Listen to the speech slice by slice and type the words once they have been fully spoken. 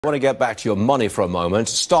I want to get back to your money for a moment.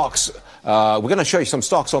 Stocks, we're going to show you some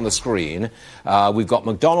stocks on the screen. We've got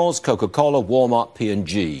McDonald's, Coca-Cola, Walmart,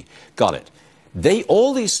 P&G. Got it.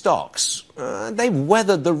 All these stocks, they've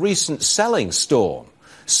weathered the recent selling storm.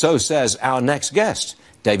 So says our next guest,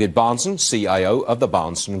 David Bahnsen, CIO of the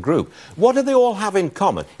Bahnsen Group. What do they all have in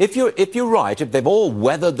common? If you're right, if they've all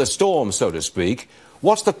weathered the storm, so to speak,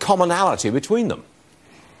 what's the commonality between them?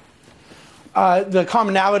 The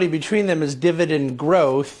commonality between them is dividend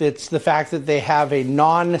growth. It's the fact that they have a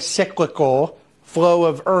non-cyclical flow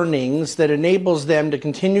of earnings that enables them to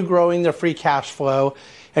continue growing their free cash flow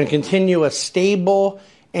and continue a stable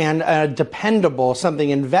and dependable, something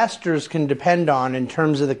investors can depend on in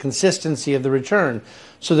terms of the consistency of the return.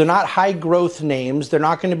 So they're not high growth names. They're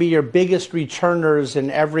not going to be your biggest returners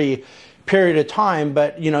in every period of time,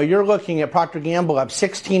 but you're looking at Procter & Gamble up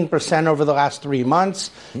 16% over the last 3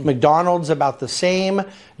 months. McDonald's about the same.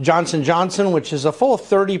 Johnson & Johnson, which is a full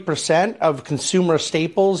 30% of consumer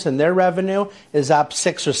staples in their revenue, is up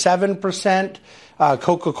 6 or 7%.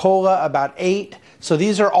 Coca-Cola about 8%. So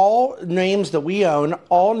these are all names that we own,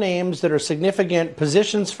 all names that are significant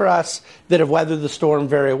positions for us that have weathered the storm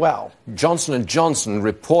very well. Johnson & Johnson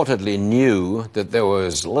reportedly knew that there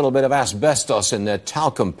was a little bit of asbestos in their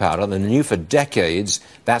talcum powder. They knew for decades.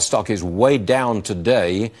 That stock is way down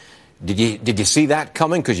today. Did you see that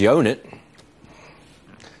coming? Because you own it.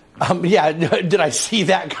 Yeah, did I see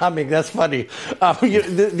that coming? That's funny.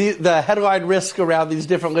 The headline risk around these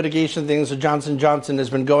different litigation things with Johnson & Johnson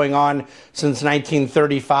has been going on since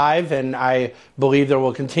 1935, and I believe there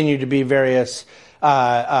will continue to be various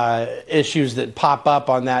issues that pop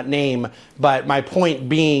up on that name. But my point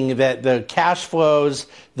being that the cash flows,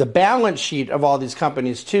 the balance sheet of all these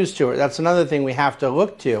companies too, Stuart, that's another thing we have to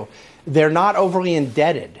look to. They're not overly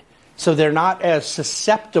indebted, so they're not as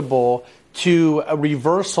susceptible to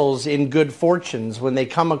reversals in good fortunes. When they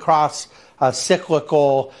come across a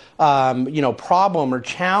cyclical problem or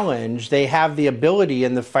challenge, they have the ability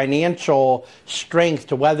and the financial strength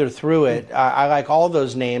to weather through it. I like all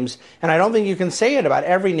those names, and I don't think you can say it about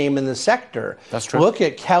every name in the sector. That's true. Look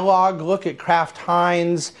at Kellogg, look at Kraft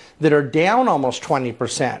Heinz, that are down almost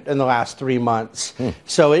 20% in the last 3 months.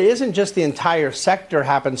 So it isn't just the entire sector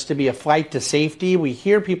happens to be a flight to safety. We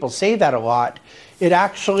hear people say that a lot. It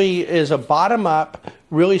actually is a bottom-up,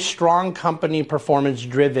 really strong company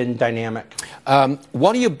performance-driven dynamic.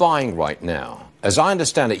 What are you buying right now? As I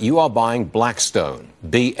understand it, you are buying Blackstone.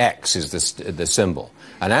 BX is the symbol.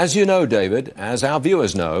 And as you know, David, as our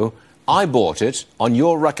viewers know, I bought it on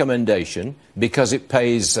your recommendation because it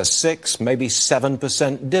pays a 6, maybe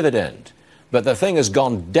 7% dividend. But the thing has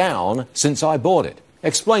gone down since I bought it.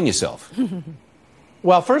 Explain yourself.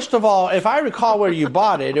 Well, first of all, if I recall where you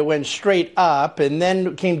bought it, it went straight up and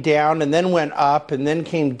then came down and then went up and then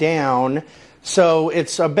came down. So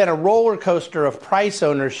it's been a roller coaster of price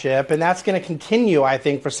ownership, and that's going to continue, I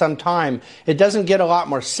think, for some time. It doesn't get a lot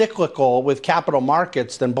more cyclical with capital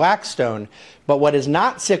markets than Blackstone. But what is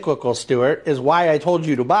not cyclical, Stuart, is why I told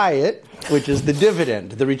you to buy it, which is the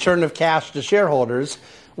dividend, the return of cash to shareholders,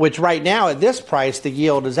 which right now at this price, the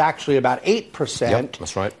yield is actually about 8%. Yep,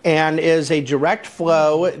 that's right. And is a direct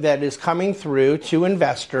flow that is coming through to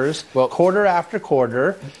investors quarter after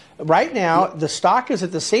quarter. Right now, the stock is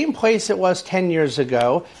at the same place it was 10 years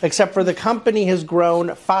ago, except for the company has grown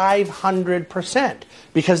 500%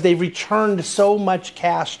 because they've returned so much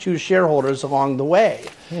cash to shareholders along the way.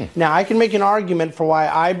 Now, I can make an argument for why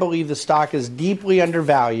I believe the stock is deeply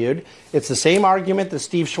undervalued. It's the same argument that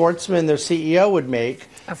Steve Schwarzman, their CEO, would make.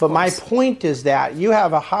 But my point is that you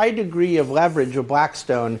have a high degree of leverage with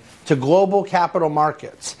Blackstone to global capital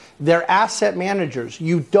markets. They're asset managers.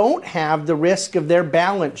 You don't have the risk of their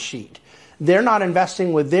balance sheet. They're not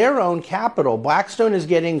investing with their own capital. Blackstone is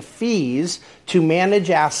getting fees to manage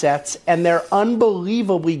assets, and they're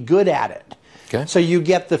unbelievably good at it. Okay. So you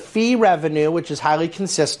get the fee revenue, which is highly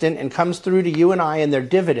consistent and comes through to you and I in their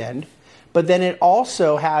dividend. But then it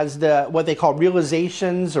also has what they call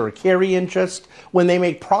realizations or carry interest. When they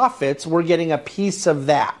make profits, we're getting a piece of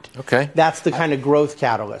that. Okay. That's the kind of growth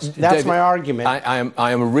catalyst. That's David, my argument.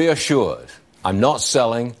 I am reassured. I'm not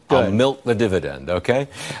selling. Good. I'll milk the dividend, okay?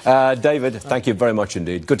 David, thank you very much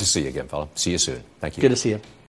indeed. Good to see you again, fella. See you soon. Thank you. Good to see you.